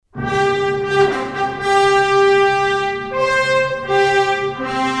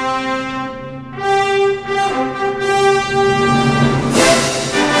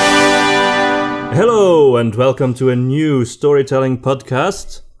welcome to a new storytelling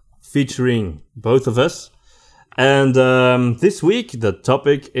podcast featuring both of us. And this week the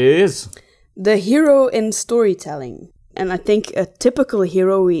topic is... the hero in storytelling. And I think a typical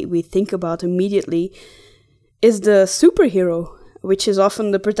hero we think about immediately is the superhero, which is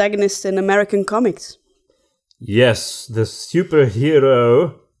often the protagonist in American comics. Yes, the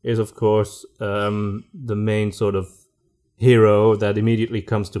superhero is, of course, the main sort of hero that immediately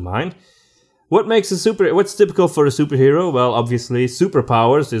comes to mind. What's typical for a superhero? Well, obviously,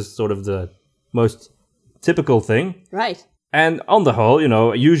 superpowers is sort of the most typical thing. Right. And on the whole,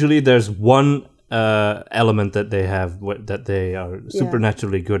 usually there's one element that they have that they are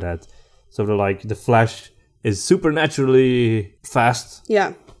supernaturally good at. Sort of like the Flash is supernaturally fast.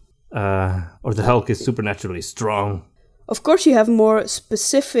 Yeah. Or the Hulk is supernaturally strong. Of course, you have more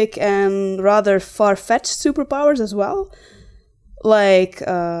specific and rather far-fetched superpowers as well. Like,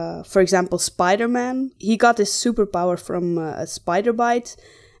 for example, Spider-Man. He got his superpower from a spider bite,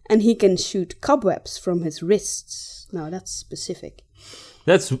 and he can shoot cobwebs from his wrists. Now, that's specific.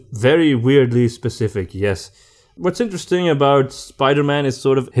 That's very weirdly specific, yes. What's interesting about Spider-Man is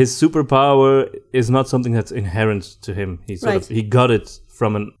sort of his superpower is not something that's inherent to him. He got it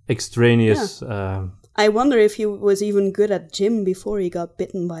from an extraneous... Yeah. I wonder if he was even good at gym before he got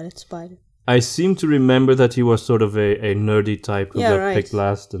bitten by that spider. I seem to remember that he was sort of a nerdy type who got picked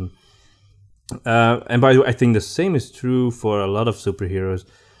last. And by the way, I think the same is true for a lot of superheroes.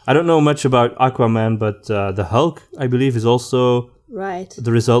 I don't know much about Aquaman, but the Hulk, I believe, is also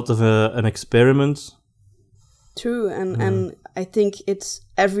the result of an experiment. True, and I think it's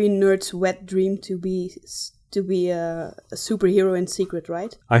every nerd's wet dream to be a superhero in secret,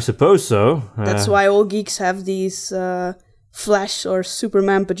 right? I suppose so. That's why all geeks have these Flash or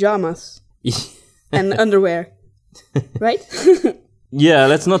Superman pajamas and underwear, right? Yeah,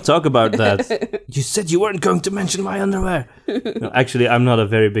 let's not talk about that. You said you weren't going to mention my underwear. No, actually, I'm not a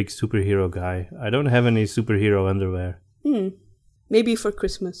very big superhero guy. I don't have any superhero underwear. Maybe for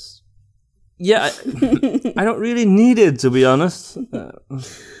Christmas. Yeah, I don't really need it, to be honest.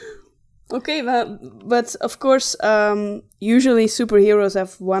 Okay, but of course, usually superheroes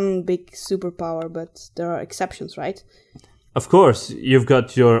have one big superpower, but there are exceptions, right? Of course, you've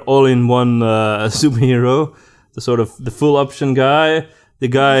got your all-in-one superhero, the sort of the full option guy, the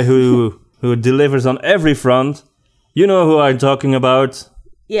guy who delivers on every front. You know who I'm talking about.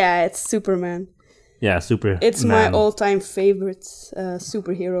 Yeah, it's Superman. Yeah, Superman. It's my all-time favorite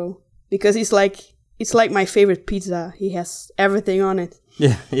superhero because it's like my favorite pizza. He has everything on it.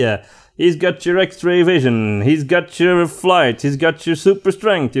 Yeah. He's got your X-ray vision. He's got your flight. He's got your super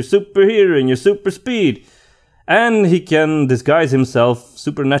strength, your super hearing, your super speed. And he can disguise himself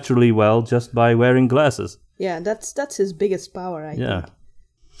supernaturally well just by wearing glasses. Yeah, that's his biggest power, I think.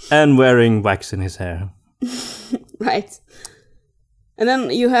 And wearing wax in his hair. Right. And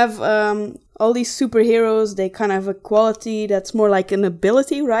then you have all these superheroes. They kind of have a quality that's more like an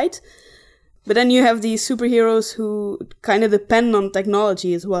ability, right? But then you have these superheroes who kind of depend on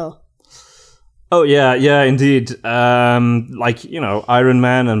technology as well. Oh, yeah, indeed. Iron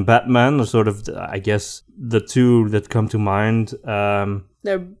Man and Batman are sort of, I guess, the two that come to mind.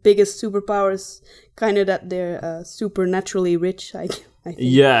 Their biggest superpowers, kind of that they're supernaturally rich, I think.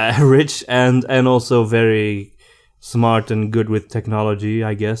 Yeah, rich and also very smart and good with technology,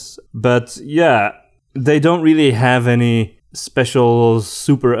 I guess. But yeah, they don't really have any special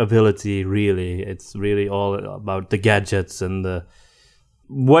super ability, really. It's really all about the gadgets and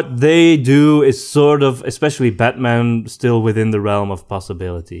what they do is sort of, especially Batman, still within the realm of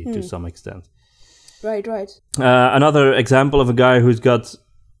possibility to some extent. Right. Another example of a guy who's got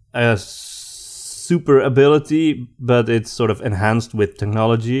a super ability, but it's sort of enhanced with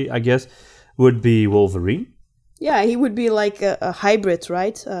technology, I guess, would be Wolverine. Yeah, he would be like a hybrid,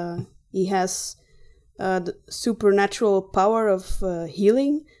 right? He has the supernatural power of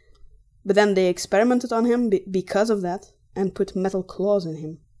healing, but then they experimented on him because of that. And put metal claws in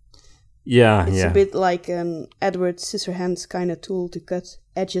him. It's a bit like an Edward Scissorhands kind of tool to cut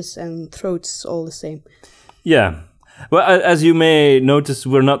edges and throats all the same. Yeah. Well, as you may notice,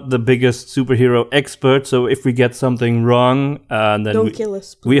 we're not the biggest superhero experts, so if we get something wrong, then don't kill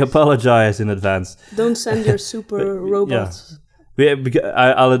us, please. We apologize in advance. Don't send your super robots.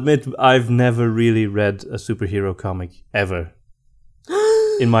 Yeah. I'll admit, I've never really read a superhero comic, ever.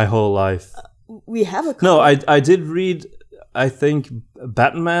 In my whole life. We have a comic. No, I did read... I think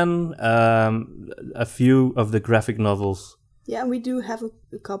Batman, a few of the graphic novels. Yeah, we do have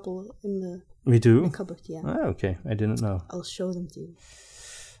a couple in the... We do? The cupboard, yeah. Oh, okay, I didn't know. I'll show them to you.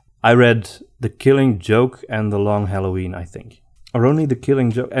 I read The Killing Joke and The Long Halloween, I think. Or only the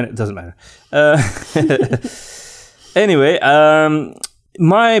Killing Joke, and it doesn't matter. Anyway,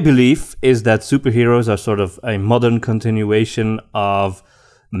 my belief is that superheroes are sort of a modern continuation of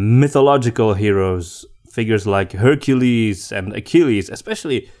mythological heroes. Figures like Hercules and Achilles,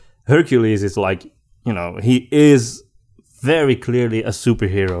 especially Hercules is like, he is very clearly a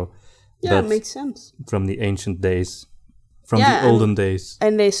superhero. Yeah, it makes sense. From the ancient days. From the olden days.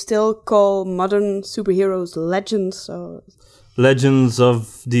 And they still call modern superheroes legends. So. Legends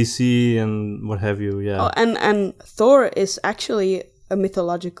of DC and what have you, yeah. Oh, and Thor is actually a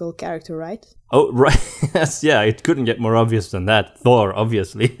mythological character, right? Oh, right. Yes, yeah, it couldn't get more obvious than that. Thor,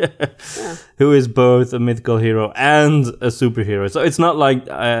 obviously. Yeah. Who is both a mythical hero and a superhero. So it's not like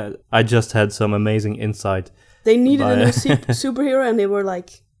I just had some amazing insight. They needed a new superhero and they were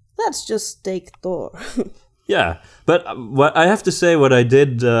like, let's just take Thor. Yeah, but what I have to say, what I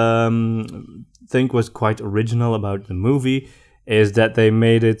did think was quite original about the movie is that they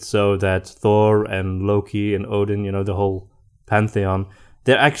made it so that Thor and Loki and Odin, the whole pantheon,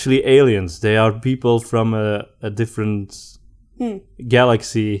 they're actually aliens. They are people from a different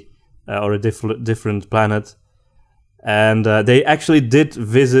galaxy or a different planet. And they actually did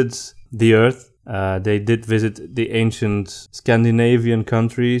visit the Earth. They did visit the ancient Scandinavian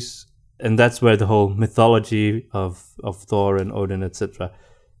countries. And that's where the whole mythology of Thor and Odin, etc.,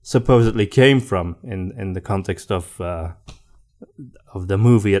 supposedly came from in the context of the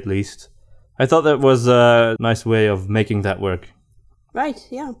movie, at least. I thought that was a nice way of making that work. Right,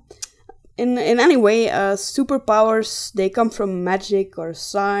 yeah. In any way, superpowers, they come from magic or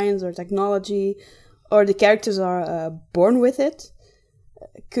science or technology, or the characters are born with it.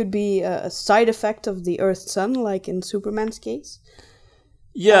 It could be a side effect of the Earth's sun, like in Superman's case.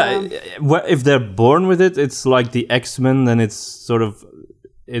 Yeah, if they're born with it, it's like the X-Men, then it's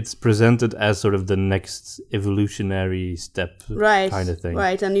presented as sort of the next evolutionary step, kind of thing.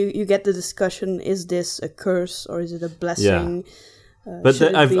 Right, and you get the discussion, is this a curse or is it a blessing? Yeah. But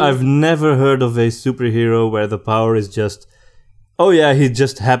I've never heard of a superhero where the power is just, he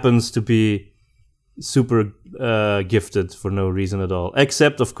just happens to be super gifted for no reason at all.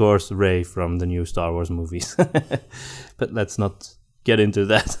 Except, of course, Rey from the new Star Wars movies. But let's not get into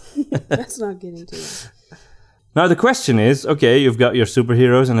that. Let's not get into that. Now the question is, okay, you've got your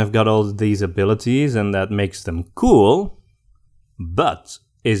superheroes and they've got all these abilities and that makes them cool, but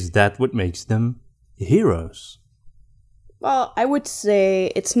is that what makes them heroes? Well, I would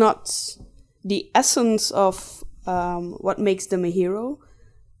say it's not the essence of what makes them a hero,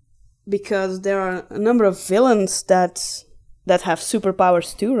 because there are a number of villains that have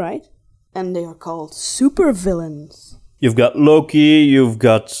superpowers too, right? And they are called supervillains. You've got Loki, you've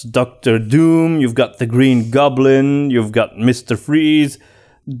got Doctor Doom, you've got the Green Goblin, you've got Mr. Freeze.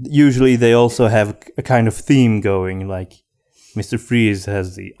 Usually they also have a kind of theme going, like Mr. Freeze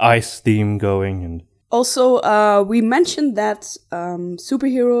has the ice theme going. And also, we mentioned that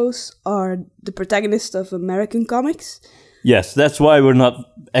superheroes are the protagonists of American comics. Yes, that's why we're not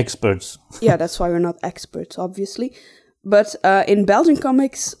experts. Yeah, that's why we're not experts, obviously. But in Belgian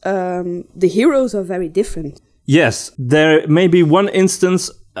comics, the heroes are very different. Yes, there may be one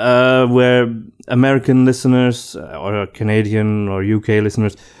instance where American listeners or Canadian or UK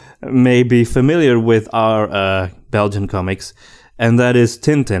listeners may be familiar with our Belgian comics, and that is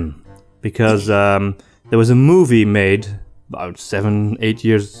Tintin, because there was a movie made about 7-8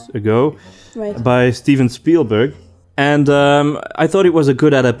 years ago by Steven Spielberg, and I thought it was a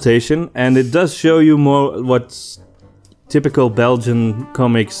good adaptation, and it does show you more what typical Belgian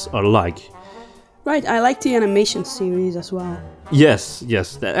comics are like. Right, I like the animation series as well. Yes,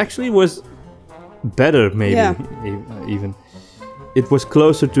 that actually was better, maybe, even. It was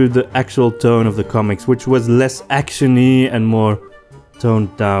closer to the actual tone of the comics, which was less action-y and more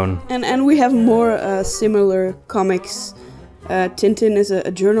toned down. And we have more similar comics. Tintin is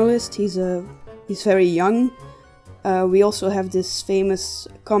a journalist, he's very young. We also have this famous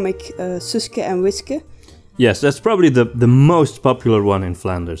comic, Suske Wiske. Yes, that's probably the most popular one in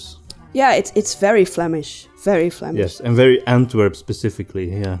Flanders. Yeah, it's very Flemish, very Flemish. Yes, and very Antwerp specifically,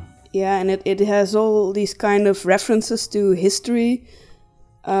 yeah. Yeah, and it has all these kind of references to history.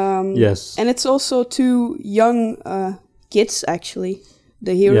 Yes. And it's also two young kids, actually,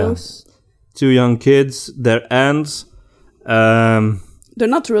 the heroes. Yeah. Two young kids, they're ants. They're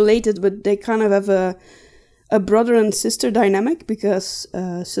not related, but they kind of have a brother and sister dynamic, because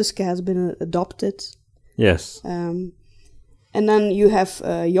Suske has been adopted. Yes. And then you have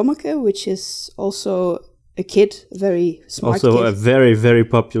Jommeke, which is also a kid, very smart also kid. A very, very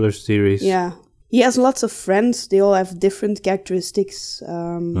popular series. Yeah. He has lots of friends. They all have different characteristics.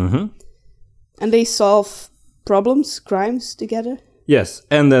 And they solve problems, crimes together. Yes,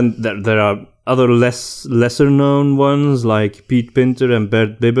 and then there are other lesser known ones like Piet Pinter and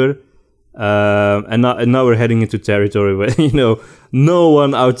Bert Bibber. And now we're heading into territory where, no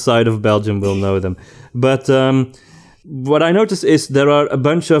one outside of Belgium will know them. But what I noticed is there are a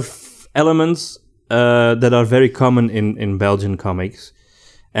bunch of elements that are very common in Belgian comics.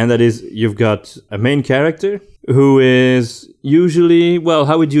 And that is, you've got a main character who is usually, well,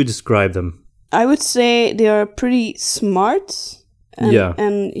 how would you describe them? I would say they are pretty smart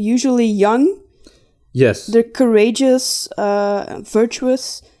and usually young. Yes. They're courageous,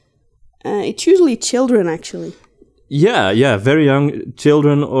 virtuous. It's usually children, actually. Yeah, very young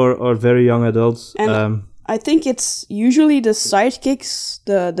children or very young adults. And I think it's usually the sidekicks,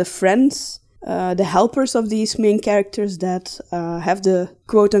 the friends, the helpers of these main characters that have the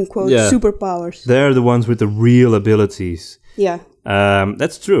quote-unquote superpowers. They're the ones with the real abilities. Yeah.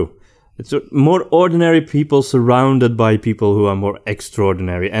 That's true. It's more ordinary people surrounded by people who are more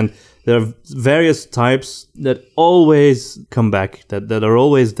extraordinary. And there are various types that always come back, that are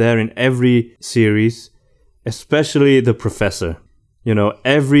always there in every series, especially the professor.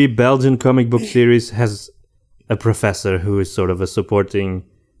 Every Belgian comic book series has a professor who is sort of a supporting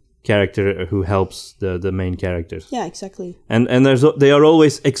character who helps the main characters. Yeah, exactly. And they are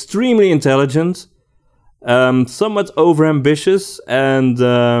always extremely intelligent, somewhat overambitious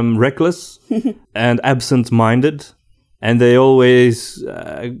and reckless and absent-minded. And they always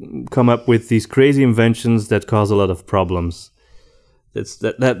come up with these crazy inventions that cause a lot of problems.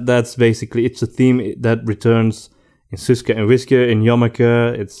 That's basically, it's a theme that returns in Suske and Wiske, in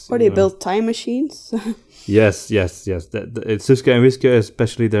Jommeke. Or they build time machines. Yes. It's Suske and Wiske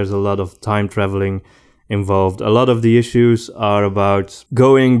especially, there's a lot of time traveling involved. A lot of the issues are about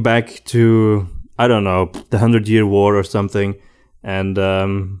going back to, I don't know, the 100-Year War or something, and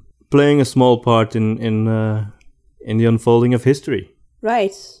playing a small part in the unfolding of history.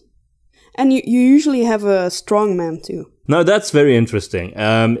 Right. And you usually have a strong man too. Now that's very interesting.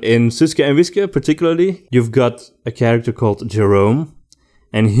 In Suske and Wiske particularly, you've got a character called Jerome,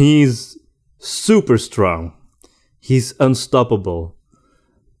 and he's super strong. He's unstoppable.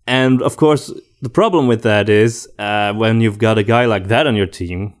 And of course, the problem with that is when you've got a guy like that on your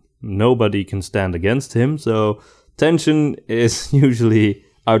team, nobody can stand against him, so tension is usually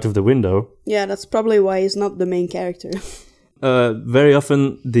out of the window. Yeah, that's probably why he's not the main character. Very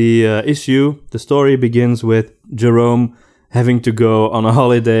often the story begins with Jerome having to go on a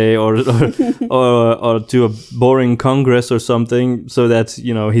holiday or to a boring congress or something, so that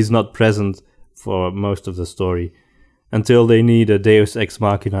he's not present for most of the story until they need a Deus Ex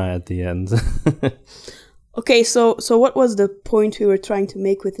Machina at the end. Okay, so what was the point we were trying to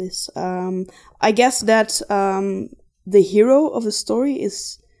make with this? I guess that the hero of the story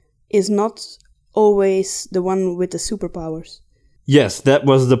is not always the one with the superpowers. Yes, that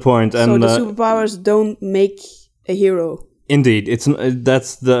was the point. So the superpowers don't make a hero. Indeed,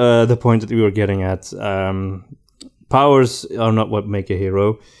 that's the point that we were getting at. Powers are not what make a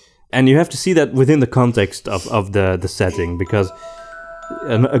hero, and you have to see that within the context of the setting, because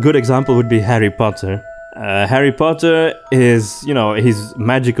a good example would be Harry Potter. Harry Potter is, he's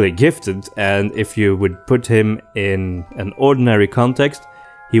magically gifted, and if you would put him in an ordinary context,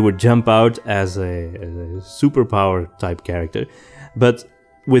 he would jump out as a superpower type character. But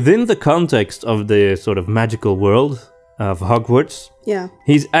within the context of the sort of magical world of Hogwarts,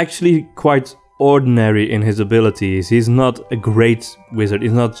 he's actually quite ordinary in his abilities. He's not a great wizard.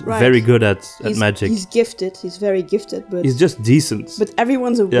 He's not very good at magic. He's gifted. He's very gifted, but he's just decent. But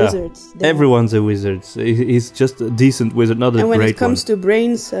everyone's a wizard. Everyone's a wizard. He's just a decent wizard, not a great one. And when it comes to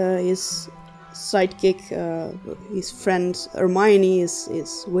brains, his sidekick, his friend Hermione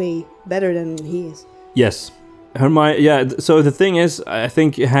is way better than he is. Yes. Hermione, yeah. So the thing is, I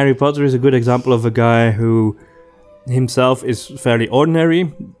think Harry Potter is a good example of a guy who himself is fairly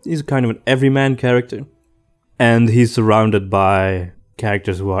ordinary. He's kind of an everyman character, and he's surrounded by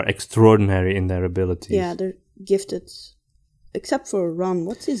characters who are extraordinary in their abilities. Yeah, they're gifted, except for Ron.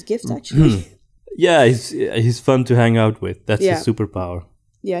 What's his gift actually? Yeah, he's fun to hang out with. That's his superpower.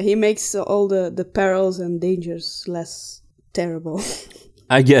 Yeah, he makes all the perils and dangers less terrible.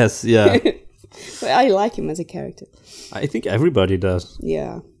 I guess, yeah. But I like him as a character. I think everybody does.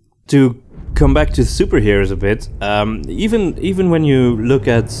 Yeah. To come back to superheroes a bit, even when you look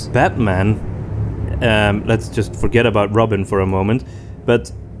at Batman, let's just forget about Robin for a moment,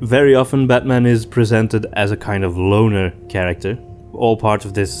 but very often Batman is presented as a kind of loner character, all part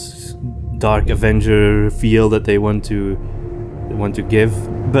of this dark Avenger feel that they want to give.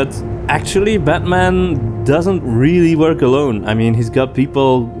 But actually, Batman doesn't really work alone. I mean, he's got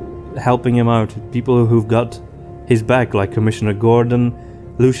people helping him out, people who've got his back, like Commissioner Gordon,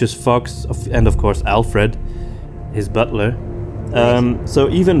 Lucius Fox, and of course Alfred, his butler. So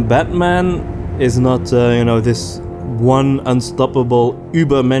even Batman is not, this one unstoppable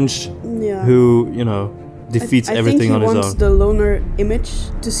Übermensch who, defeats everything on his own. I think he wants the loner image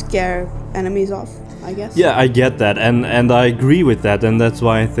to scare enemies off, I guess. Yeah, I get that, and I agree with that, and that's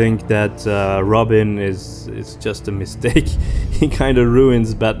why I think that Robin is just a mistake. He kind of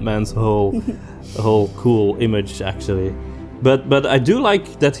ruins Batman's whole cool image, actually. But I do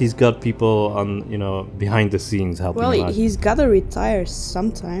like that he's got people on, behind the scenes helping him out. Well, he's gotta retire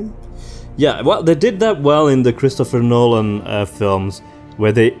sometime. Yeah, well, they did that well in the Christopher Nolan films,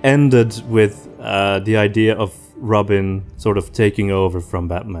 where they ended with the idea of Robin sort of taking over from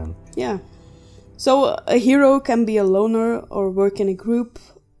Batman. Yeah. So a hero can be a loner or work in a group,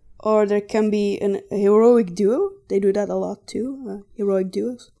 or there can be a heroic duo. They do that a lot too, heroic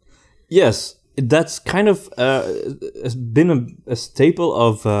duos. Yes, that's kind of has been a staple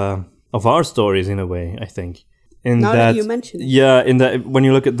of our stories in a way, I think. Now that you mention it. Yeah, when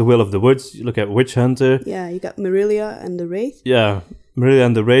you look at The Will of the Woods, you look at Witch Hunter. Yeah, you got Marilia and the Wraith. Yeah, Marilia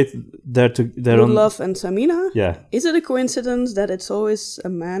and the Wraith, they're on... Love and Samina. Yeah. Is it a coincidence that it's always a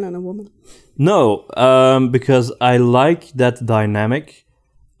man and a woman? No, because I like that dynamic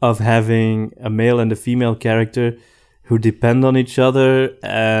of having a male and a female character who depend on each other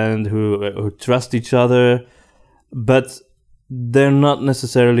and who trust each other, but they're not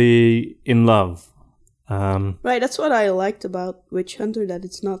necessarily in love. Right, that's what I liked about Witch Hunter, that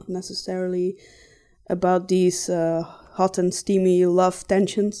it's not necessarily about these hot and steamy love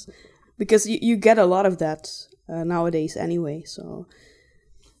tensions, because you get a lot of that nowadays anyway, so...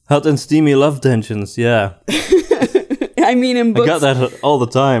 Hot and steamy love tensions, yeah. I mean, in books... I got that all the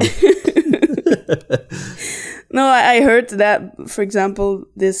time. No, I heard that, for example,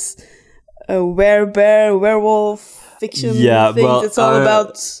 this werewolf fiction thing, well, it's all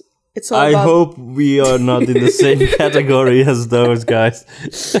about... I hope we are not in the same category as those guys.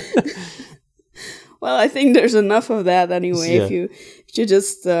 Well, I think there's enough of that anyway. Yeah. If you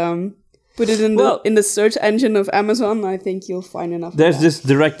just put it in the search engine of Amazon, I think you'll find enough. There's this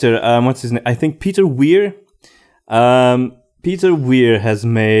director, what's his name? I think Peter Weir. Peter Weir has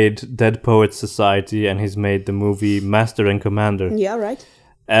made Dead Poets Society, and he's made the movie Master and Commander. Yeah, right.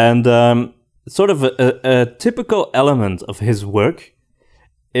 And sort of a typical element of his work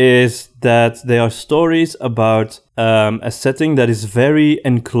is that they are stories about a setting that is very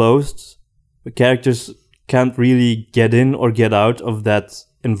enclosed. The characters can't really get in or get out of that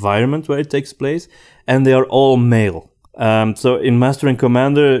environment where it takes place, and they are all male. So in Master and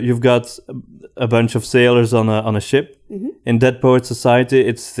Commander, you've got a bunch of sailors on a ship. Mm-hmm. In Dead Poets Society,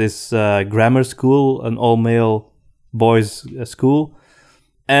 it's this grammar school, an all-male boys' school.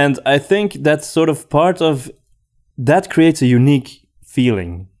 And I think that's sort of part of... That creates a unique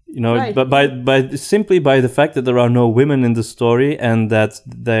feeling, right. But simply by the fact that there are no women in the story and that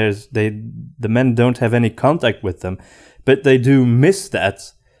the men don't have any contact with them, but they do miss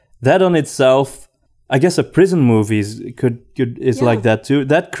that. That on itself, I guess a prison movie is like that too.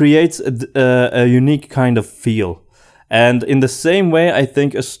 That creates a unique kind of feel. And in the same way, I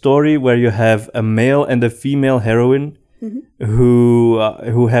think a story where you have a male and a female heroine mm-hmm.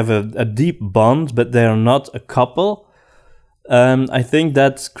 who have a deep bond, but they are not a couple. I think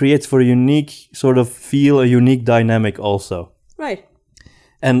that creates for a unique sort of feel, a unique dynamic also. Right.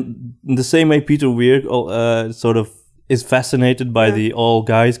 And in the same way Peter Weir sort of is fascinated by the all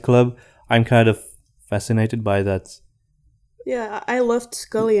guys club, I'm kind of fascinated by that. Yeah, I loved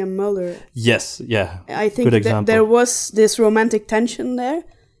Scully and Mulder. Yes, yeah. I think there was this romantic tension there,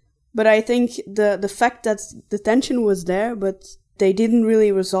 but I think the fact that the tension was there, but they didn't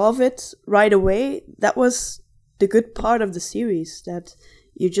really resolve it right away, that was the good part of the series, that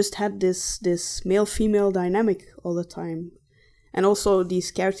you just had this male-female dynamic all the time. And also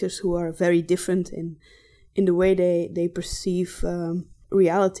these characters who are very different in the way they perceive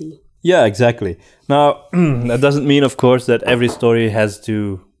reality. Yeah, exactly. Now, that doesn't mean, of course, that every story has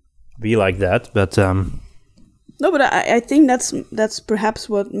to be like that, but... No, but I think that's perhaps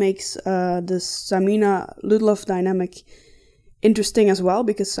what makes the Samina-Ludlov dynamic interesting as well,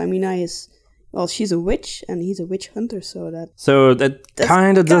 because Samina is... Well, she's a witch, and he's a witch hunter, so that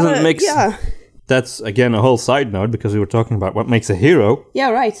kind of doesn't mix... Yeah. That's, again, a whole side note, because we were talking about what makes a hero.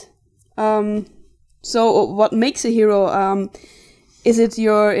 Yeah, right. So what makes a hero... is it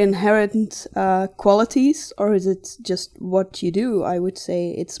your inherent qualities, or is it just what you do? I would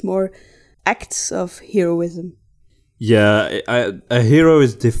say it's more acts of heroism. Yeah, a hero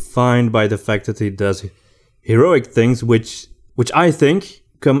is defined by the fact that he does heroic things, which I think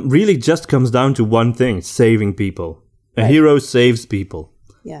really just comes down to one thing: saving people. A Right. hero saves people.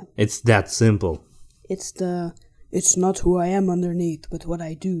 Yeah. It's that simple. It's not who I am underneath, but what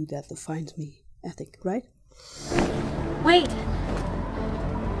I do that defines me ethic, right? Wait!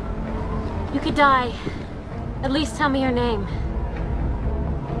 You could die. At least tell me your name.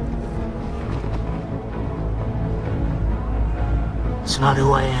 It's not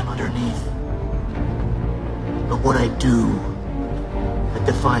who I am underneath, but what I do that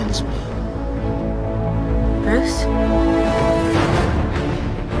defines me. Bruce?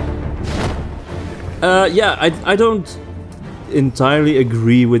 Yeah, I don't entirely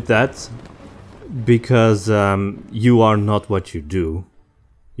agree with that, because you are not what you do.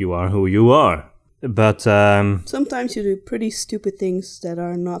 You are who you are. But Sometimes you do pretty stupid things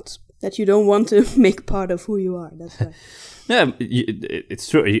that you don't want to make part of who you are. That's right. yeah, it's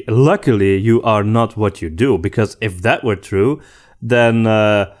true. Luckily, you are not what you do, because if that were true, then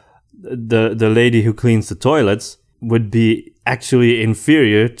the lady who cleans the toilets would be actually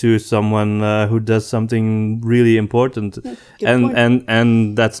inferior to someone who does something really important. Yeah, good point.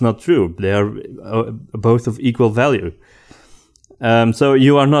 And that's not true. They are both of equal value. So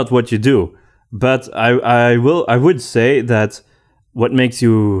you are not what you do. But I would say that what makes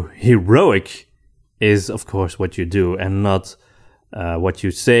you heroic is, of course, what you do, and not what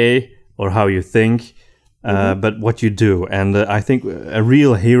you say or how you think, but what you do. And I think a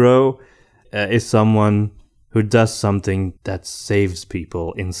real hero is someone who does something that saves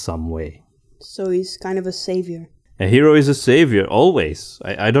people in some way. So he's kind of a savior. A hero is a savior, always.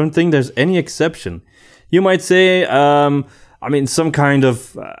 I don't think there's any exception. You might say, some kind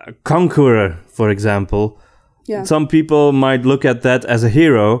of conqueror, for example. Yeah. Some people might look at that as a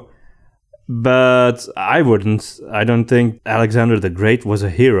hero, but I wouldn't. I don't think Alexander the Great was a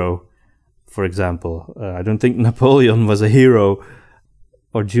hero, for example. I don't think Napoleon was a hero,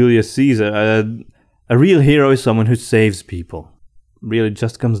 or Julius Caesar. A real hero is someone who saves people. Really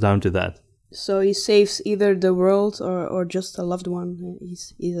just comes down to that. So he saves either the world or just a loved one.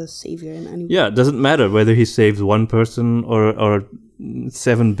 He's a savior in any way. Yeah, it doesn't matter whether he saves one person or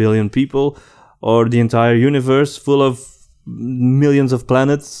 7 billion people, or the entire universe full of millions of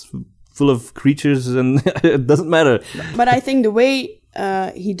planets, full of creatures, and it doesn't matter. But I think the way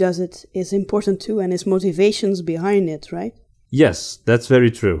he does it is important too, and his motivations behind it, right? Yes, that's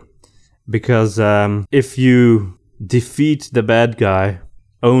very true. Because if you defeat the bad guy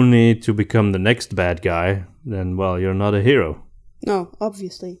only to become the next bad guy, then, well, you're not a hero. No,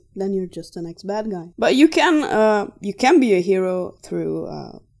 obviously. Then you're just the next bad guy. But you can be a hero through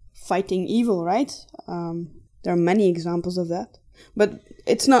fighting evil, right? There are many examples of that. But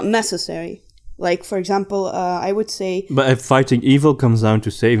it's not necessary. Like, for example, I would say... But if fighting evil comes down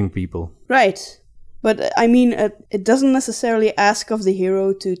to saving people. Right. But, I mean, it doesn't necessarily ask of the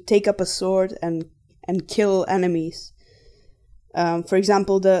hero to take up a sword and kill enemies. For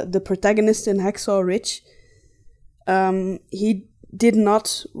example, the protagonist in Hacksaw Ridge, he did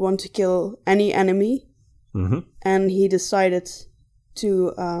not want to kill any enemy, and he decided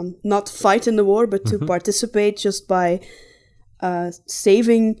to not fight in the war, but to participate just by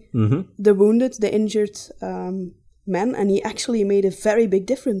saving the wounded, the injured men, and he actually made a very big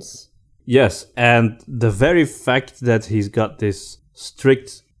difference. Yes, and the very fact that he's got this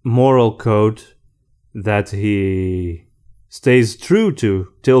strict moral code that he stays true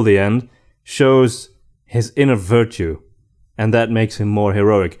to till the end shows his inner virtue, and that makes him more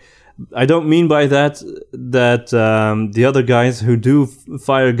heroic. I don't mean by that the other guys who do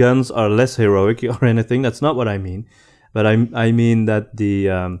fire guns are less heroic or anything. That's not what I mean. But I mean that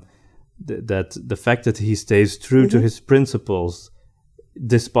the fact that he stays true to his principles,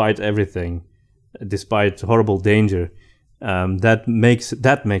 despite everything, despite horrible danger, that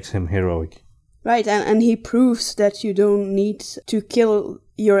makes him heroic. Right, and he proves that you don't need to kill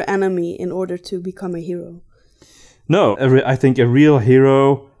your enemy in order to become a hero. No, I think a real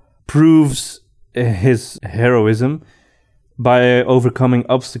hero proves his heroism by overcoming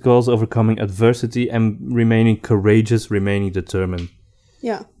obstacles, overcoming adversity, and remaining courageous, remaining determined.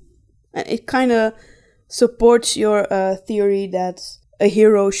 Yeah, and it kind of supports your theory that a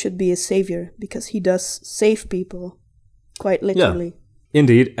hero should be a savior, because he does save people, quite literally. Yeah.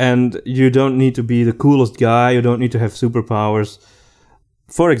 Indeed, and you don't need to be the coolest guy, you don't need to have superpowers.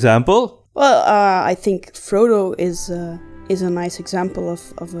 For example... Well, I think Frodo is a nice example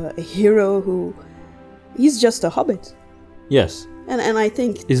of a hero who... He's just a hobbit. Yes. And I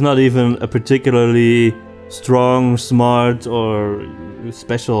think... He's not even a particularly strong, smart, or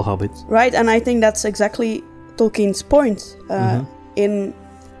special hobbit. Right, and I think that's exactly Tolkien's point.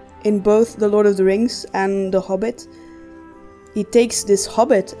 In both The Lord of the Rings and The Hobbit, he takes this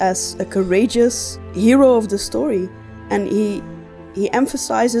hobbit as a courageous hero of the story, and he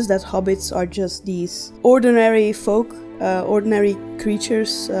emphasizes that hobbits are just these ordinary folk, ordinary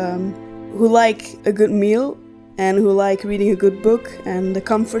creatures who like a good meal and who like reading a good book and the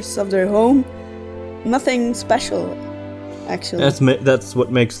comforts of their home. Nothing special, actually. That's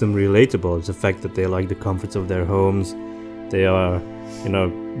what makes them relatable. It's the fact that they like the comforts of their homes. They are,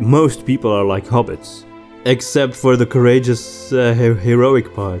 most people are like hobbits, except for the courageous,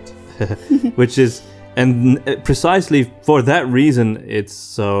 heroic part, which is, and precisely for that reason, it's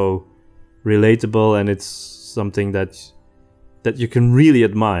so relatable, and it's something that you can really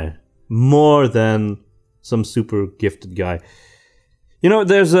admire more than some super gifted guy.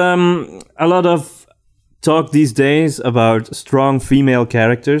 There's a lot of talk these days about strong female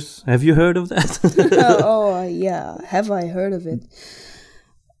characters. Have you heard of that? Yeah. Have I heard of it?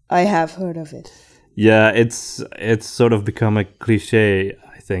 I have heard of it. Yeah, it's sort of become a cliche,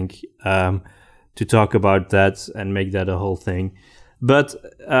 I think, to talk about that and make that a whole thing. But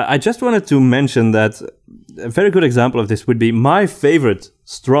I just wanted to mention that a very good example of this would be my favorite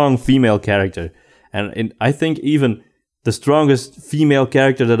strong female character. And I think even the strongest female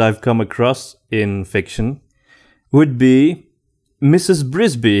character that I've come across in fiction would be Mrs.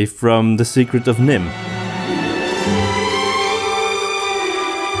 Brisby from The Secret of N.I.M.H.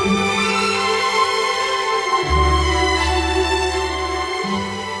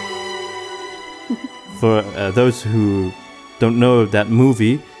 For those who don't know that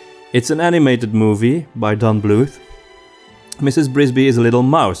movie, it's an animated movie by Don Bluth. Mrs. Brisby is a little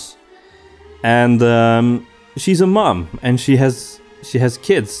mouse, and she's a mom, and she has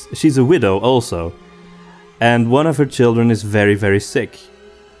kids. She's a widow also, and one of her children is very, very sick,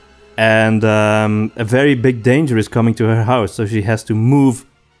 and a very big danger is coming to her house, so she has to move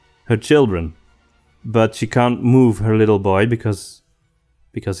her children, but she can't move her little boy because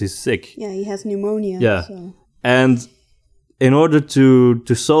he's sick. Yeah, he has pneumonia. Yeah, so. And in order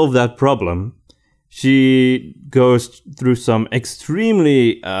to solve that problem, she goes through some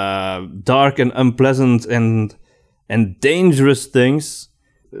extremely dark and unpleasant and dangerous things.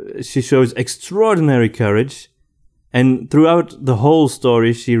 She shows extraordinary courage, and throughout the whole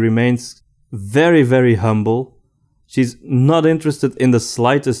story, she remains very, very humble. She's not interested in the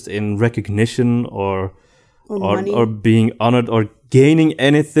slightest in recognition or being honored or gaining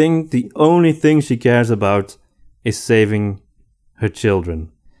anything. The only thing she cares about is saving her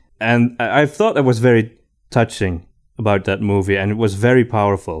children. And I thought that was very touching about that movie, and it was very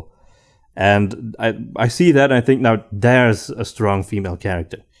powerful. And I see that, and I think now there's a strong female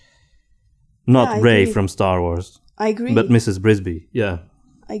character. Not Rey from Star Wars. I agree. But Mrs. Brisby, yeah.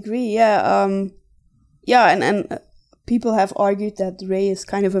 I agree, yeah. And people have argued that Rey is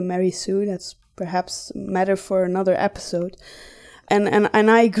kind of a Mary Sue. That's perhaps a matter for another episode. And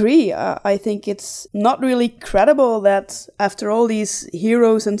I agree. I think it's not really credible that after all these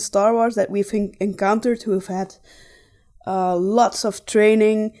heroes in Star Wars that we've encountered who have had lots of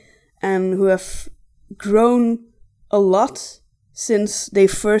training and who have grown a lot since they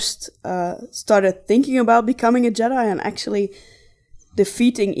first started thinking about becoming a Jedi and actually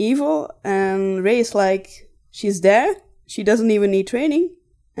defeating evil. And Rey is like, she's there. She doesn't even need training.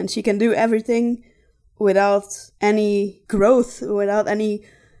 And she can do everything without any growth, without any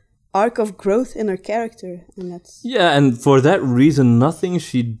arc of growth in her character. And that's... Yeah, and for that reason, nothing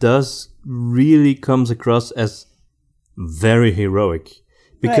she does really comes across as very heroic.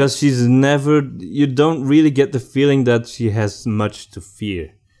 Because she's never... You don't really get the feeling that she has much to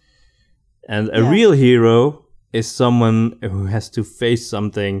fear. And a real hero is someone who has to face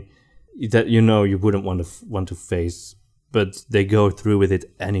something that you wouldn't want to face. But they go through with it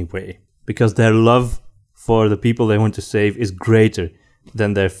anyway. Because their love for the people they want to save is greater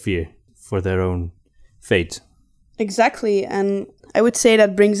than their fear for their own fate. Exactly, and I would say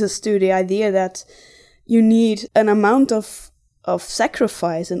that brings us to the idea that you need an amount of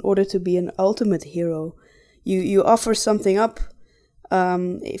sacrifice in order to be an ultimate hero. You offer something up.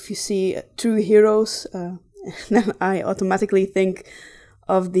 If you see true heroes, then I automatically think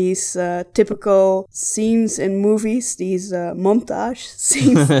of these typical scenes in movies, these montage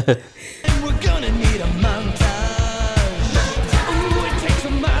scenes. We're gonna need a montage. Ooh, it takes a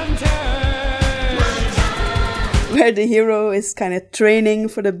montage. Where the hero is kind of training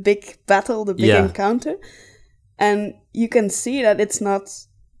for the big battle, the big encounter. And you can see that it's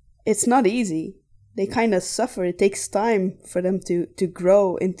not easy. They kind of suffer. It takes time for them to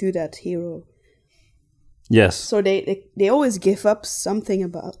grow into that hero. Yes. So they always give up something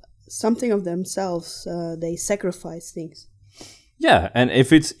of themselves. They sacrifice things. Yeah, and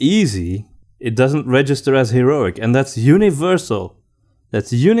if it's easy, it doesn't register as heroic, and that's universal.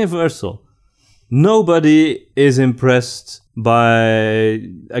 That's universal. Nobody is impressed by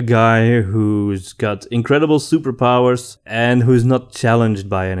a guy who's got incredible superpowers and who's not challenged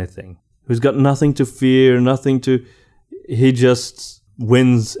by anything. Who's got nothing to fear, he just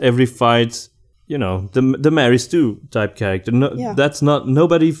wins every fight. You know, the Mary Stu type character.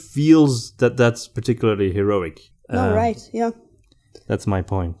 Nobody feels that that's particularly heroic. No, right, yeah. That's my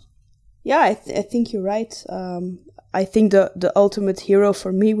point. Yeah, I think you're right. I think the ultimate hero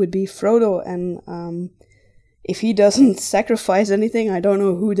for me would be Frodo, and if he doesn't sacrifice anything, I don't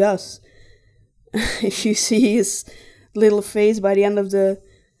know who does. If you see his little face by the end of the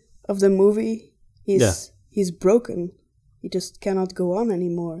movie, he's broken. He just cannot go on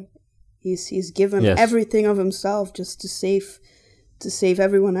anymore. He's given everything of himself just to save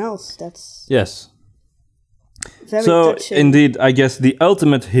everyone else. That's very touching. Indeed, I guess the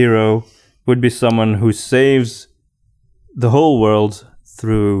ultimate hero would be someone who saves the whole world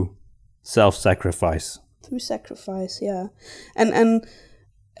through self-sacrifice. Through sacrifice, yeah, and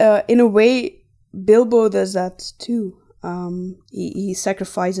in a way, Bilbo does that too. He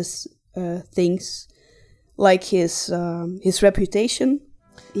sacrifices things like his reputation.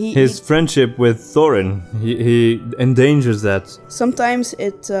 His friendship with Thorin, he endangers that. Sometimes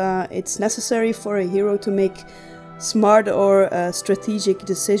it's necessary for a hero to make smart or strategic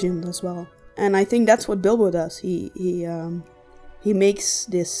decisions as well, and I think that's what Bilbo does. He makes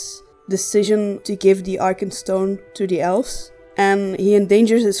this decision to give the Arkenstone to the elves, and he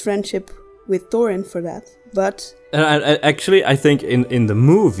endangers his friendship with Thorin for that. But actually, I think in the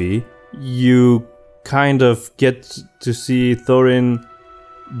movie you kind of get to see Thorin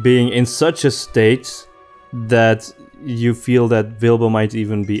being in such a state that you feel that Bilbo might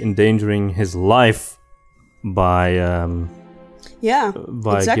even be endangering his life by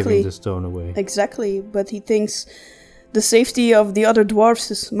giving the stone away. Exactly, but he thinks the safety of the other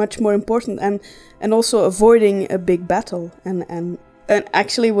dwarves is much more important, and also avoiding a big battle. And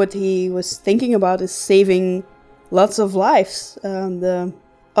actually what he was thinking about is saving lots of lives. The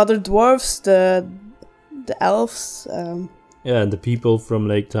other dwarves, the elves... and the people from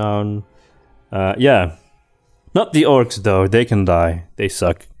Lake Town. Not the orcs, though. They can die. They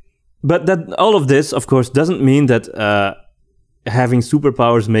suck. But that all of this, of course, doesn't mean that having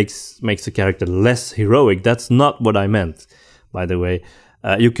superpowers makes a character less heroic. That's not what I meant, by the way.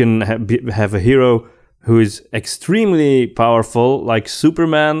 You can have a hero who is extremely powerful, like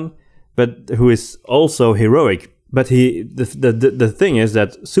Superman, but who is also heroic. But the thing is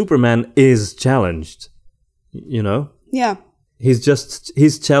that Superman is challenged, you know? Yeah.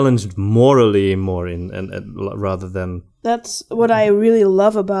 He's challenged morally more rather than... That's what I really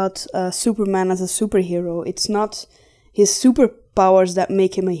love about Superman as a superhero. It's not his superpowers that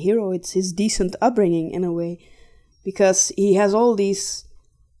make him a hero, it's his decent upbringing in a way. Because he has all these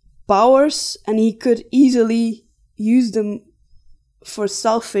powers and he could easily use them for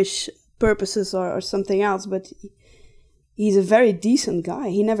selfish purposes or something else, but he's a very decent guy.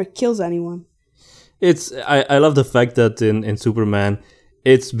 He never kills anyone. I love the fact that in Superman,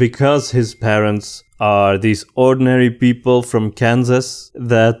 it's because his parents are these ordinary people from Kansas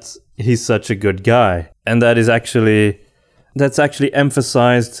that he's such a good guy. And that's actually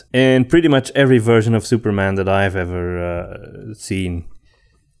emphasized in pretty much every version of Superman that I've ever seen.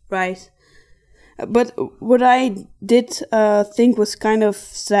 Right. But what I did think was kind of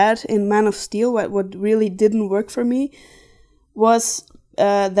sad in Man of Steel, what really didn't work for me, was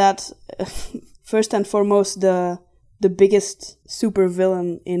that... First and foremost, the biggest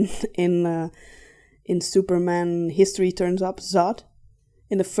supervillain in Superman history turns up, Zod,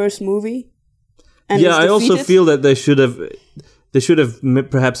 in the first movie. And I also feel that they should have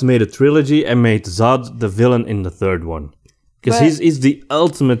perhaps made a trilogy and made Zod the villain in the third one, because he's the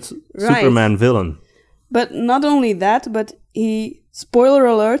ultimate Superman villain. But not only that, but he, spoiler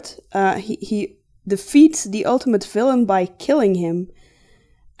alert, he defeats the ultimate villain by killing him.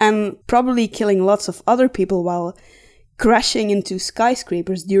 And probably killing lots of other people while crashing into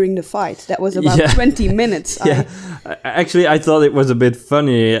skyscrapers during the fight. That was about 20 minutes. Actually, I thought it was a bit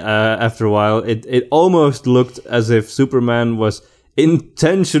funny after a while. It almost looked as if Superman was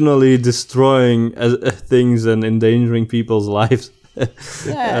intentionally destroying things and endangering people's lives.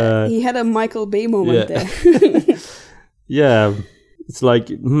 He had a Michael Bay moment there. Yeah. It's like,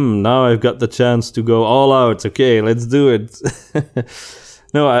 now I've got the chance to go all out. Okay, let's do it.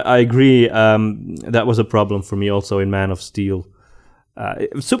 No, I agree. That was a problem for me also in Man of Steel.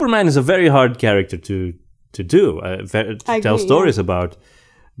 Superman is a very hard character to tell stories about,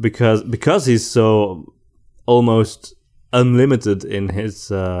 because he's so almost unlimited in his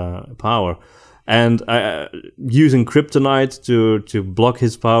power. And using kryptonite to block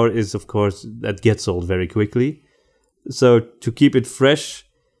his power is, of course, that gets old very quickly. So to keep it fresh,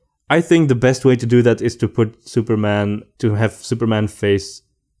 I think the best way to do that is to have Superman face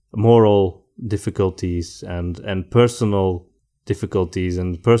moral difficulties and personal difficulties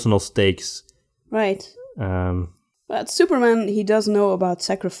and personal stakes. Right. Um, But Superman, he does know about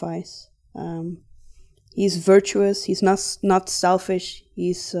sacrifice. He's virtuous. He's not selfish.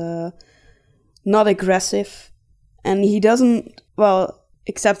 He's not aggressive, and he doesn't. Well,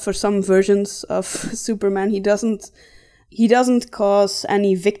 except for some versions of Superman, he doesn't cause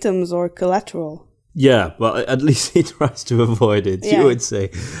any victims or collateral. Yeah, well, at least he tries to avoid it, you would say.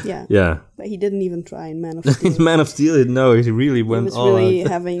 Yeah. Yeah. But he didn't even try in Man of Steel. In Man of Steel, no, he really went all out. He was really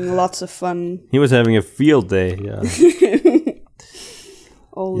having lots of fun. He was having a field day, yeah.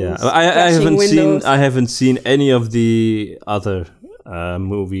 Yeah. I haven't seen any of the other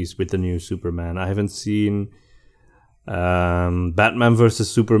movies with the new Superman. I haven't seen Batman vs.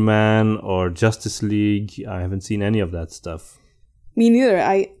 Superman or Justice League. I haven't seen any of that stuff. Me neither.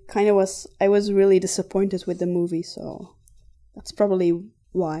 I was really disappointed with the movie, so that's probably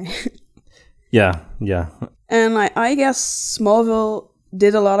why. Yeah. And I guess Smallville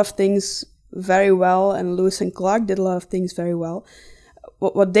did a lot of things very well, and Lewis and Clark did a lot of things very well.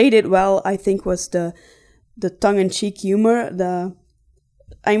 What they did well, I think, was the tongue-in-cheek humor.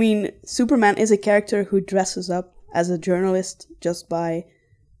 Superman is a character who dresses up as a journalist just by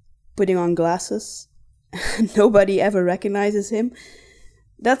putting on glasses. Nobody ever recognizes him.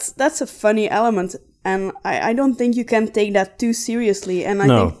 That's a funny element, and I don't think you can take that too seriously. And I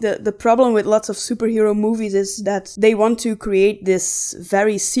think the problem with lots of superhero movies is that they want to create this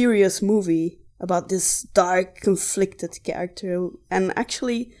very serious movie about this dark, conflicted character. And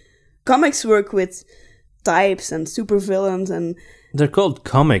actually, comics work with types and supervillains, and they're called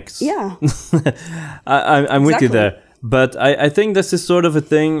comics. Yeah. I'm with you there. But I think this is sort of a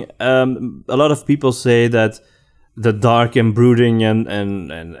thing. A lot of people say that the dark and brooding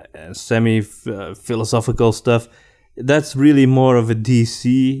and semi-philosophical stuff, that's really more of a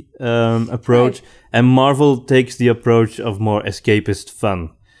DC approach. Right. And Marvel takes the approach of more escapist fun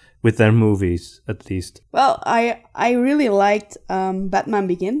with their movies, at least. Well, I really liked Batman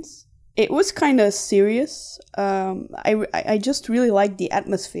Begins. It was kind of serious. I just really liked the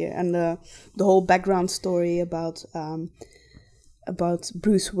atmosphere and the whole background story about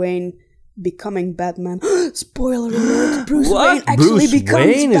Bruce Wayne becoming Batman. Spoiler alert! Bruce Wayne actually becomes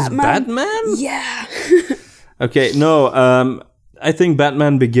Wayne Batman. Is Batman? Yeah. Okay, no. I think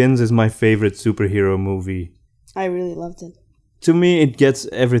Batman Begins is my favorite superhero movie. I really loved it. To me, it gets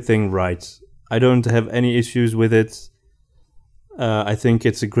everything right. I don't have any issues with it. I think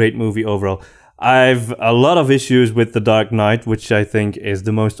it's a great movie overall. I've a lot of issues with The Dark Knight, which I think is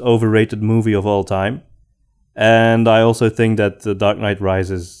the most overrated movie of all time. And I also think that The Dark Knight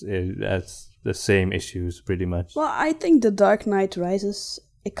Rises has the same issues, pretty much. Well, I think The Dark Knight Rises,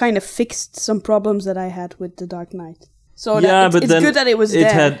 it kind of fixed some problems that I had with The Dark Knight. So yeah, it's good that it was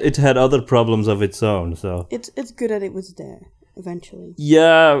there. It had other problems of its own, so... It's good that it was there, eventually.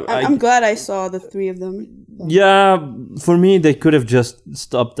 Yeah. I'm glad I saw the three of them. Yeah, for me, they could have just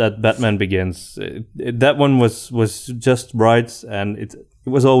stopped at Batman Begins. That one was just right, and it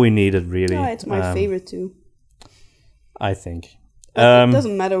was all we needed, really. Yeah, it's my favorite, too. I think. It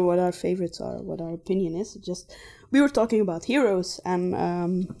doesn't matter what our favorites are, what our opinion is. We were talking about heroes, and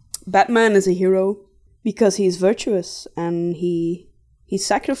Batman is a hero because he's virtuous and he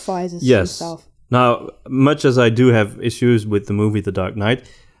sacrifices himself. Now, much as I do have issues with the movie The Dark Knight,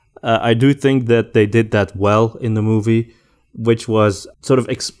 I do think that they did that well in the movie, which was sort of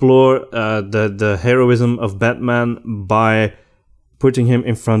explore the heroism of Batman by putting him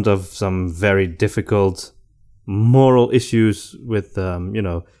in front of some very difficult moral issues with,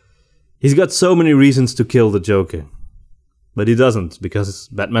 he's got so many reasons to kill the Joker, but he doesn't, because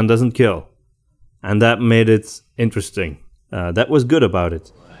Batman doesn't kill. And that made it interesting. That was good about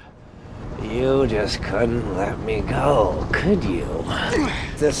it. You just couldn't let me go, could you?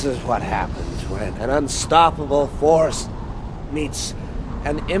 This is what happens when an unstoppable force meets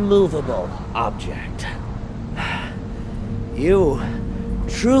an immovable object. You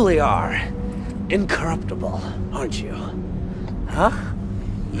truly are incorruptible, aren't you? Huh?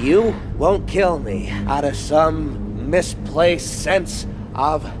 You won't kill me out of some misplaced sense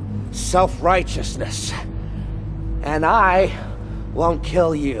of self-righteousness. And I won't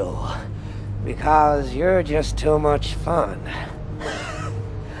kill you because you're just too much fun.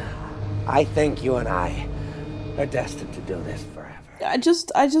 I think you and I are destined to do this forever. I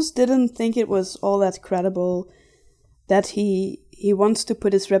just didn't think it was all that credible that he wants to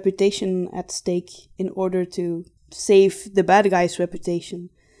put his reputation at stake in order to save the bad guy's reputation.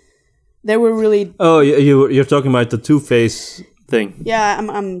 There were really... Oh, you're talking about the Two-Face thing. Yeah,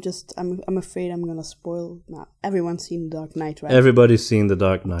 I'm afraid I'm gonna spoil. Nah, everyone's seen The Dark Knight, right? Everybody's seen The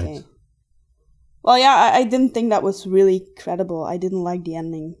Dark Knight. Okay. Well, yeah, I didn't think that was really credible. I didn't like the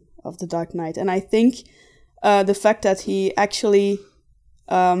ending of The Dark Knight, and I think the fact that he actually...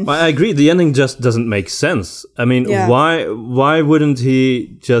 I agree. The ending just doesn't make sense. I mean, why wouldn't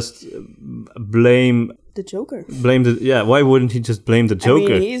he just blame the Joker? Why wouldn't he just blame the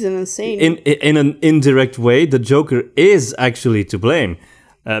Joker? I mean, he's an insane. In an indirect way, the Joker is actually to blame.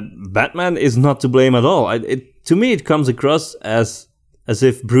 Batman is not to blame at all. To me, it comes across as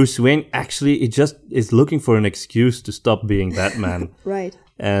if Bruce Wayne actually he just is looking for an excuse to stop being Batman. Right.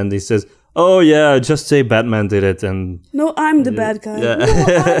 And he says, "Oh yeah, just say Batman did it." And no, I'm the bad guy. Yeah.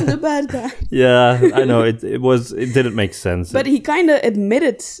 No, I'm the bad guy. Yeah, I know it didn't make sense. But he kind of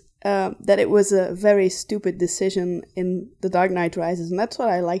admitted that it was a very stupid decision in The Dark Knight Rises, and that's what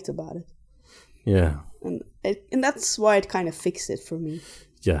I liked about it. Yeah, and that's why it kind of fixed it for me.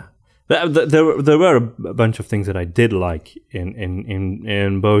 Yeah, there were a bunch of things that I did like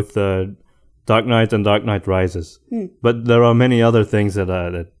in both Dark Knight and Dark Knight Rises, but there are many other things that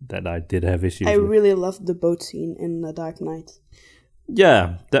I did have issues with. I really loved the boat scene in The Dark Knight.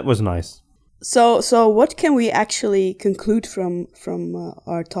 Yeah, that was nice. So what can we actually conclude from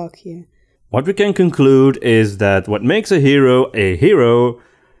our talk here? What we can conclude is that what makes a hero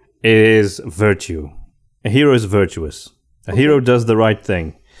is virtue. A hero is virtuous. A hero does the right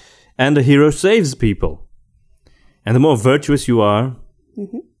thing. And a hero saves people. And the more virtuous you are,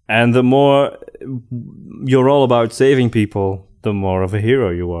 and the more you're all about saving people, the more of a hero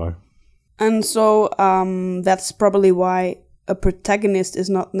you are. And so that's probably why a protagonist is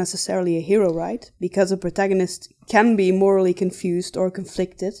not necessarily a hero, right? Because a protagonist can be morally confused or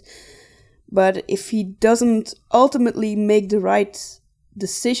conflicted. But if he doesn't ultimately make the right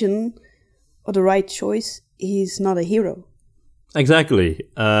decision or the right choice, he's not a hero. Exactly.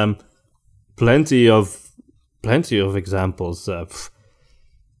 Plenty of examples.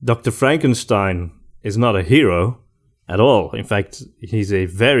 Dr. Frankenstein is not a hero at all. In fact, he's a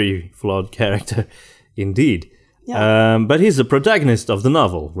very flawed character indeed. Yeah. But he's the protagonist of the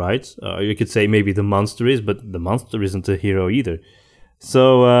novel, right? You could say maybe the monster is, but the monster isn't a hero either.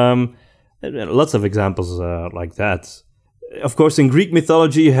 So lots of examples like that. Of course, in Greek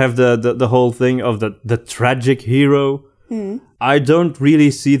mythology, you have the whole thing of the tragic hero. I don't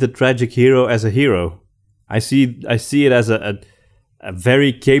really see the tragic hero as a hero. I see it as a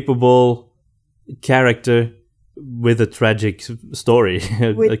very capable character with a tragic story,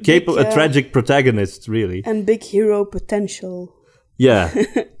 a tragic protagonist, really. And big hero potential. Yeah,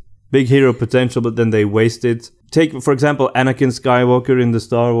 big hero potential, but then they waste it. Take, for example, Anakin Skywalker in the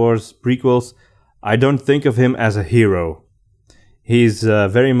Star Wars prequels. I don't think of him as a hero. He's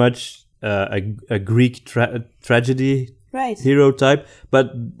very much a Greek tragedy hero type,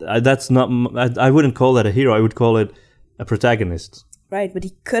 but that's not. I wouldn't call that a hero. I would call it a protagonist. Right, but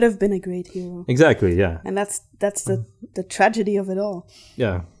he could have been a great hero. Exactly, yeah. And that's the tragedy of it all.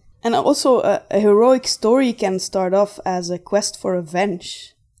 Yeah. And also, a heroic story can start off as a quest for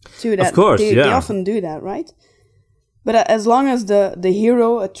revenge. Too. That of course, they often do that, right? But as long as the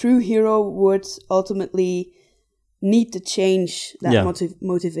hero, a true hero, would ultimately need to change that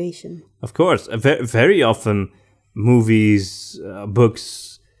motivation. Of course. Very often, movies,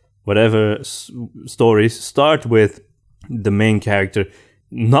 books, whatever stories start with the main character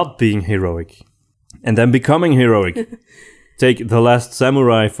not being heroic and then becoming heroic. Take The Last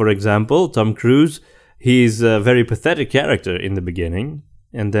Samurai, for example, Tom Cruise. He's a very pathetic character in the beginning,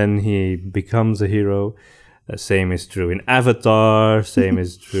 and then he becomes a hero. Same is true in Avatar, same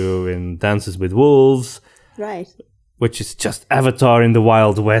is true in Dances with Wolves. Right. Which is just Avatar in the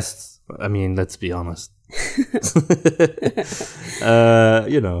Wild West. I mean, let's be honest.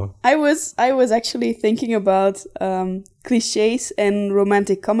 I was actually thinking about cliches and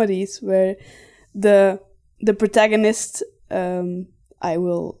romantic comedies where the protagonist, I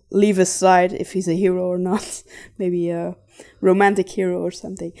will leave aside if he's a hero or not, maybe a romantic hero or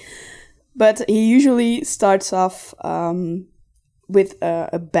something, but he usually starts off with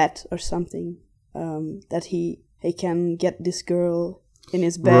a bet or something, that he can get this girl in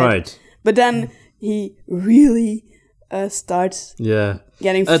his bed, right? But then he really starts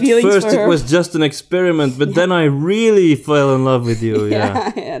getting feelings for her. At first it was just an experiment, but then I really fell in love with you.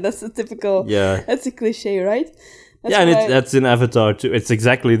 Yeah, that's a typical, that's a cliche, right? That's in Avatar too. It's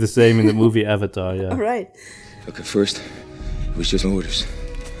exactly the same in the movie Avatar, yeah. Right. Look, at first, it was just orders.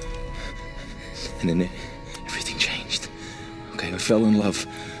 And then everything changed. I fell in love.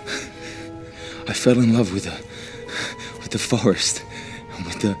 I fell in love with the forest, and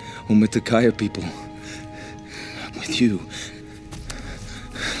with the Kaya people, with you.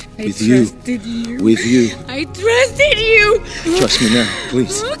 I trusted you. With you. I trusted you. Trust me now,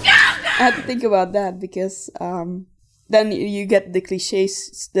 please. I had to think about that because then you get the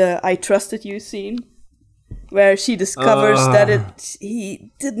cliches, the "I trusted you" scene, where she discovers that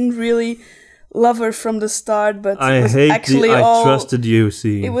he didn't really love her from the start, but I it was hate actually the all, "I trusted you"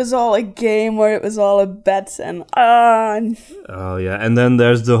 scene. It was all a game, or it was all a bet, and oh yeah, and then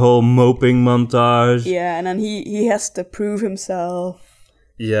there's the whole moping montage. yeah, and then he has to prove himself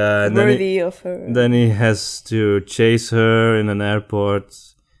Yeah, and worthy of her. Then he has to chase her in an airport,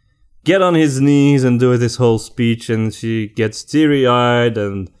 get on his knees and do this whole speech, and she gets teary-eyed,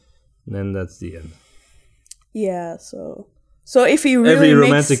 and then that's the end. Yeah, so if he really Every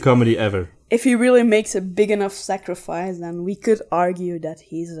romantic comedy ever. If he really makes a big enough sacrifice, then we could argue that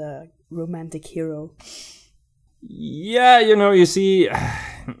he's a romantic hero. Yeah, you see,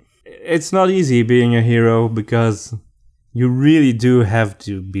 it's not easy being a hero because you really do have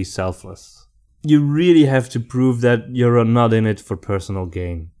to be selfless. You really have to prove that you're not in it for personal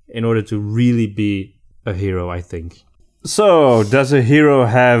gain in order to really be a hero, I think. So, does a hero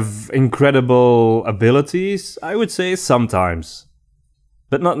have incredible abilities? I would say sometimes,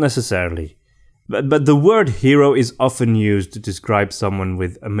 but not necessarily. But the word hero is often used to describe someone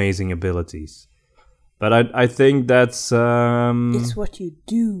with amazing abilities. But I think that's... It's what you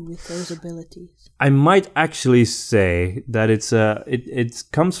do with those abilities. I might actually say that it's a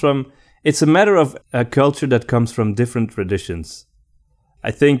matter of a culture that comes from different traditions.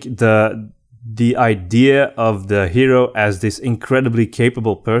 I think the idea of the hero as this incredibly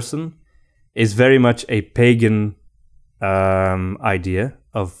capable person is very much a pagan idea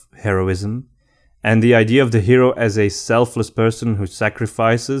of heroism. And the idea of the hero as a selfless person who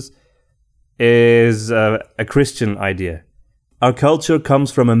sacrifices is a Christian idea. Our culture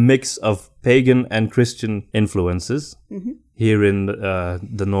comes from a mix of pagan and Christian influences here in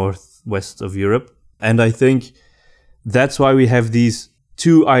the northwest of Europe. And I think that's why we have these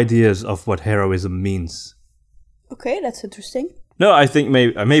two ideas of what heroism means. Okay, that's interesting. No, I think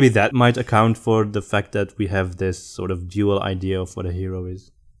maybe that might account for the fact that we have this sort of dual idea of what a hero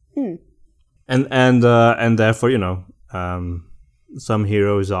is. And therefore, some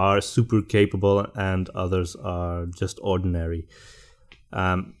heroes are super capable and others are just ordinary.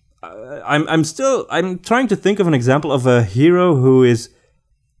 I'm trying to think of an example of a hero who is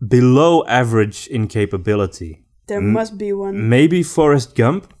below average in capability. There must be one. Maybe Forrest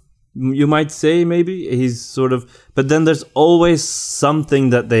Gump, you might say. Maybe he's sort of, but then there's always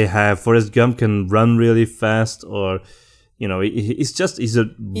something that they have. Forrest Gump can run really fast, or he's a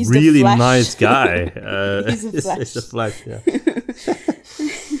really nice guy. He's a Flash. Yeah.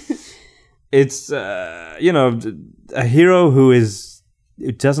 It's a hero who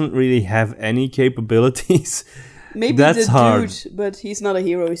doesn't really have any capabilities. Maybe that's the hard. Dude, but he's not a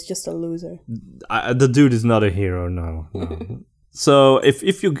hero. He's just a loser. The dude is not a hero. No. So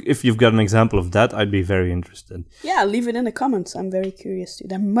if you've got an example of that, I'd be very interested. Yeah, leave it in the comments. I'm very curious too.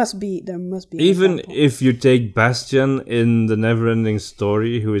 There must be. Even if you take Bastian in the Neverending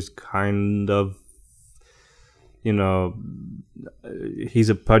Story, who is kind of, he's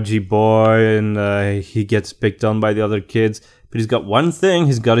a pudgy boy and he gets picked on by the other kids, but he's got one thing: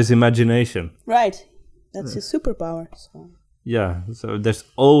 he's got his imagination. Right, that's his superpower. So. Yeah, so there's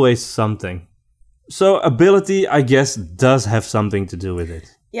always something. So ability, I guess, does have something to do with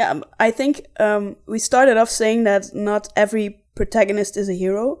it. Yeah, I think we started off saying that not every protagonist is a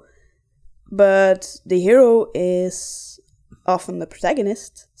hero, but the hero is often the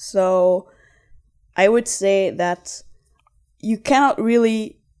protagonist. So I would say that you cannot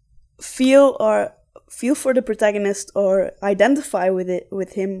really feel for the protagonist or identify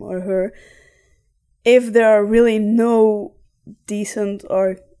with him or her if there are really no decent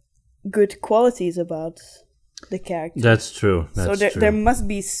or good qualities about the character. That's true. So there must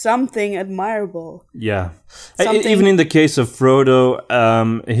be something admirable. Yeah. Even in the case of Frodo,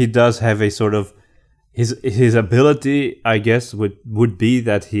 he does have a sort of his ability, I guess, would be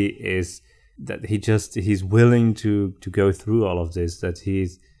that he's willing to go through all of this, that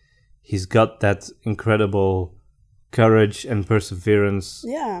he's got that incredible courage and perseverance.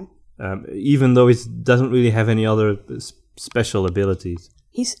 Yeah. Even though he doesn't really have any other special abilities.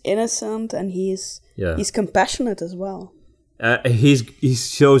 He's innocent and he's compassionate as well. He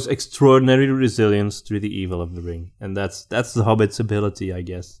shows extraordinary resilience through the evil of the ring, and that's the Hobbit's ability, I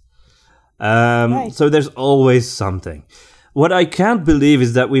guess. Right. So there's always something. what I can't believe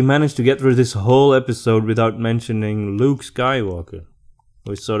is that we managed to get through this whole episode without mentioning Luke Skywalker,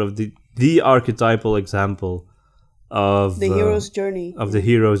 who is sort of the archetypal example of the hero's journey. Of the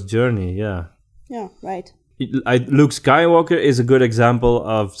hero's journey, yeah. Yeah, right. Luke Skywalker is a good example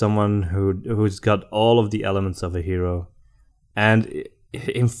of someone who's got all of the elements of a hero. And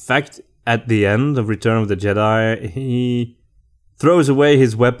in fact, at the end of Return of the Jedi, he throws away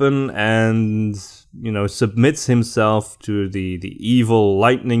his weapon and, submits himself to the evil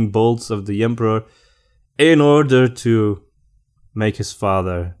lightning bolts of the Emperor in order to make his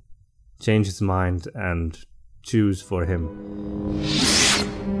father change his mind and choose for him.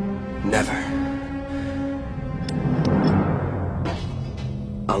 Never.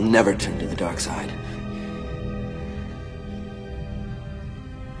 I'll never turn to the dark side.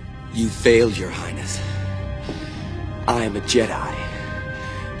 You failed, Your Highness. I am a Jedi,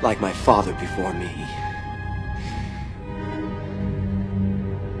 like my father before me.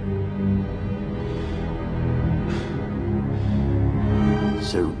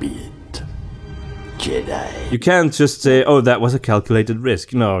 So be it, Jedi. You can't just say, oh, that was a calculated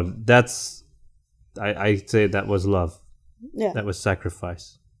risk. No, that's... I say that was love. Yeah. That was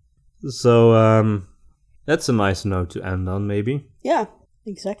sacrifice. So, that's a nice note to end on, maybe. Yeah,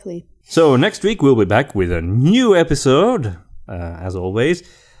 exactly. So, next week we'll be back with a new episode, as always.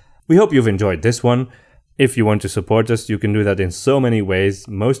 We hope you've enjoyed this one. If you want to support us, you can do that in so many ways,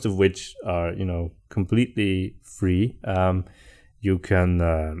 most of which are, completely free. You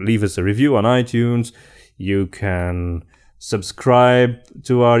can leave us a review on iTunes. You can subscribe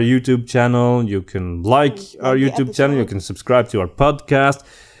to our YouTube channel. You can like our YouTube channel. You can subscribe to our podcast.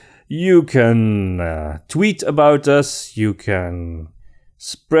 You can tweet about us. You can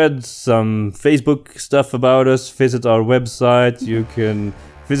spread some Facebook stuff about us. Visit our website. You can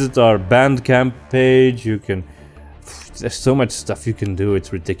visit our Bandcamp page. You can... There's so much stuff you can do.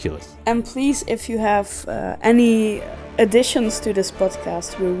 It's ridiculous. And please, if you have any additions to this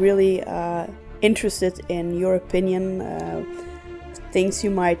podcast, we're really interested in your opinion, things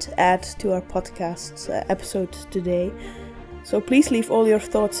you might add to our podcast episode today. So please leave all your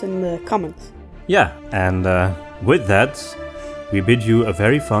thoughts in the comments. Yeah, and with that, we bid you a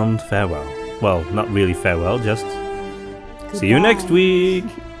very fond farewell. Well, not really farewell, just see you next week.